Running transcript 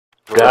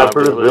Time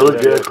for the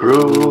Villager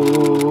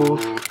Crew.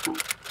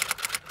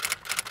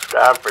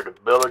 Time for the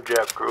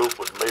Villager Crew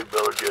with me,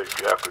 Villager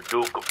Jack, the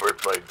Duke of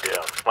Brisbane.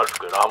 Let's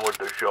get on with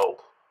the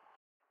show.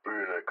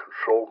 Being a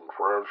consultant,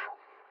 friends.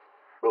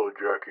 Billy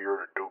Jack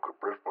here, the Duke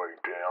of Brisbane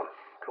town,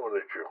 coming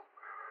at you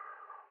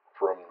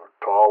from the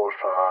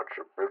tallest heights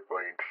of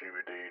Brisbane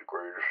CBD, the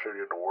greatest city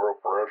in the world,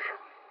 friends.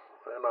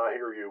 And I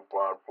hear you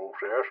fine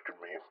folks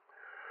asking me,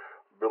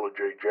 Billy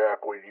J.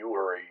 Jack, when you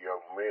were a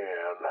young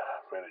man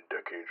many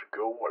decades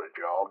ago, what did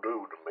y'all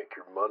do to make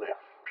your money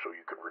so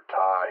you could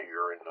retire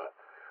here in the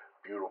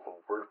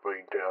beautiful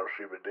Brisbane town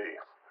CBD?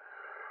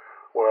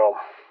 Well,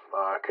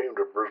 I came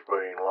to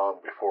Brisbane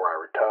long before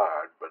I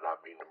retired, but I've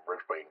been in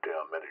Brisbane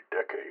town many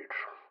decades,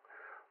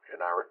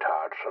 and I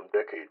retired some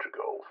decades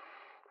ago.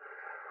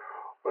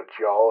 But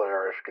y'all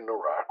are asking the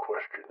right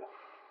question.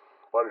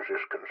 What is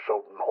this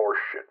consultant horse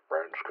shit,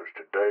 friends? Because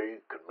today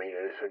could mean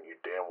anything you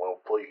damn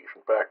well please.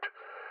 In fact,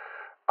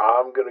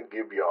 I'm going to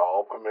give you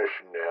all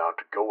permission now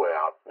to go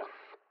out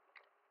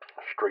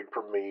straight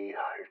from me.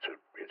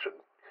 It's a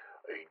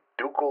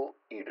ducal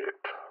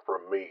edict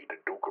from me, the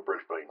Duke of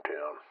Brisbane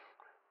town,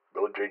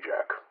 Billy J.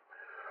 Jack,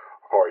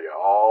 for you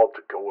all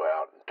to go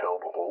out and tell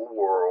the whole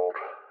world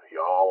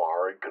y'all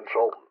are a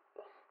consultant.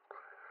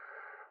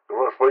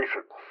 Because let's face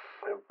it,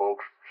 them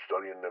folks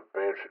studying them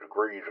fancy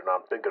degrees, and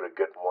I'm thinking of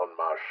getting one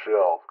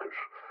myself, because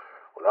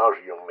when I was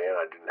a young man,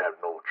 I didn't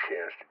have no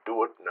chance to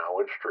do it, and I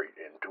went straight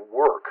into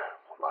work,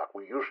 like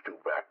we used to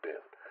back then.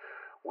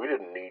 We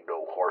didn't need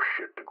no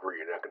horseshit degree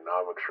in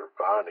economics or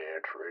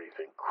finance or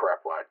anything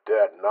crap like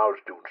that, and I was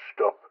doing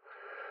stuff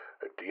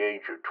at the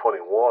age of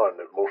 21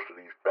 that most of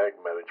these bank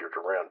managers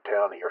around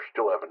town here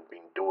still haven't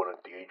been doing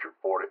at the age of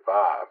 45,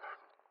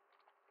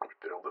 with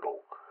their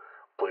little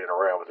playing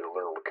around with their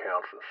little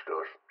accounts and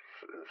stuff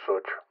and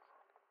such.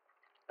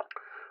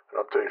 And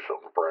I'll tell you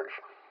something, friends.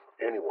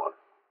 Anyone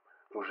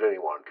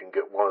can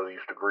get one of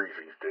these degrees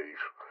these days.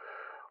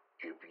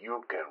 If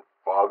you can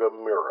fog a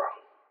mirror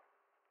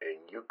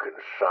and you can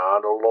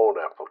sign a loan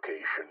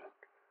application,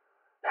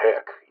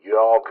 heck,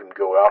 y'all can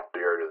go out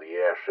there to the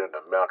ass end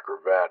of Mount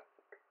Gravatt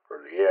or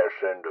the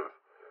ass end of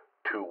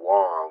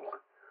Toowong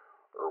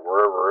or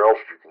wherever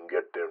else you can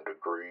get them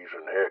degrees,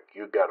 and heck,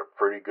 you got a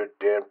pretty good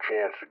damn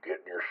chance of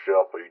getting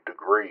yourself a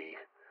degree.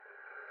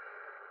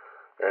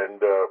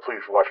 And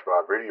please watch my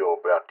video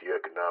about the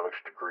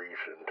economics degrees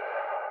and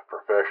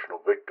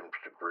professional victims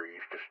degrees.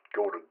 Just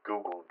go to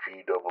Google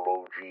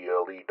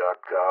GOOGLE.com,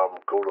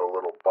 go to a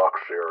little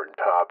box there and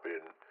type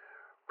in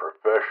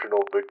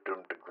professional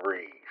victim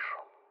degrees,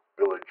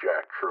 Billy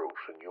Jack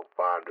Troops, and you'll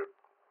find it.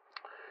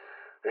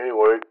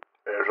 Anyway,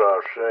 as I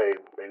was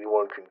saying,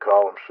 anyone can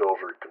call themselves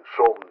a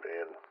consultant,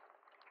 and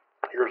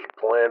here's a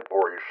plan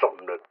for you,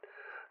 something that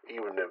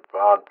even them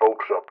fine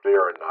folks up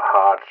there in the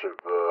heights of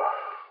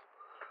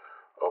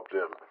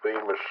them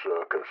famous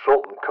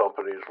consultant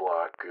companies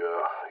like,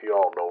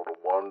 y'all know the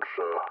ones,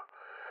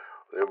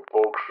 them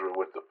folks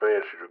with the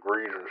fancy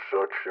degrees and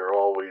such, they're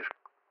always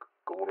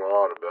going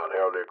on about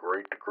how their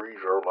great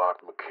degrees are, like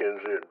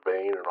McKinsey and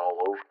Bain and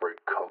all those great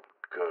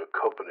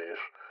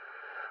companies.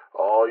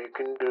 All you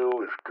can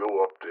do is go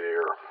up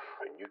there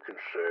and you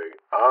can say,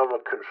 I'm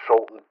a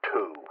consultant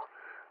too,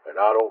 and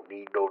I don't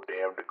need no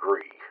damn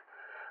degree.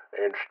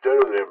 And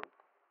instead of them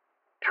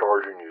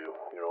charging you,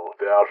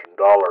 $1,000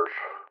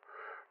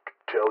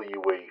 tell you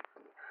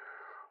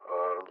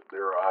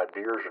their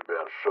ideas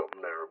about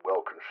something that are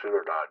well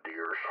considered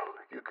ideas,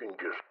 you can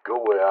just go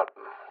out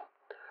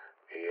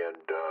and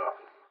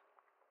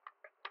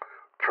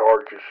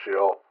charge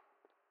yourself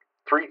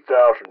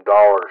 $3,000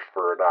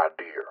 for an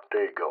idea.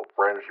 There you go,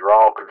 friends. You're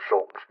all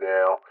consultants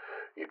now.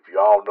 If you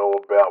all know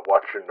about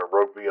watching the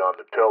rugby on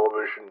the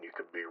television, you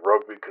can be a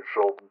rugby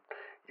consultant.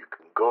 You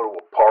can go to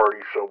a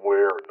party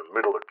somewhere in the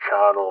middle of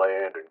China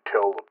land and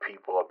tell the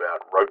people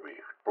about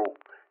rugby. Boom.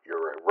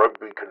 You're a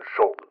rugby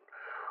consultant.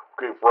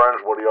 Okay,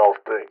 friends, what do y'all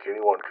think?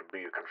 Anyone can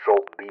be a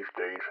consultant these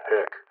days.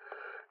 Heck,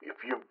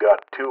 if you've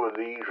got two of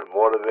these and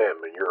one of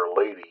them and you're a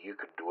lady, you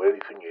can do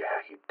anything you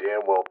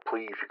damn well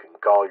please. You can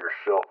call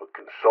yourself a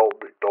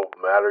consultant. It don't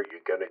matter.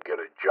 You're going to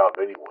get a job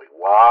anyway.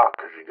 Why?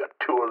 Because you got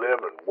two of them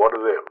and one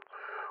of them.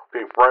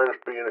 Okay, friends,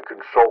 being a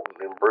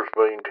consultant in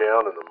Brisbane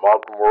town in the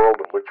modern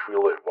world in which we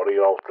live, what do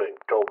y'all think?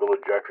 Tell Billy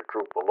Jack the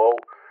truth below.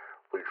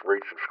 Please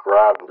rate,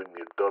 subscribe, leave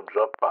me a thumbs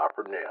up. Bye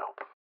for now.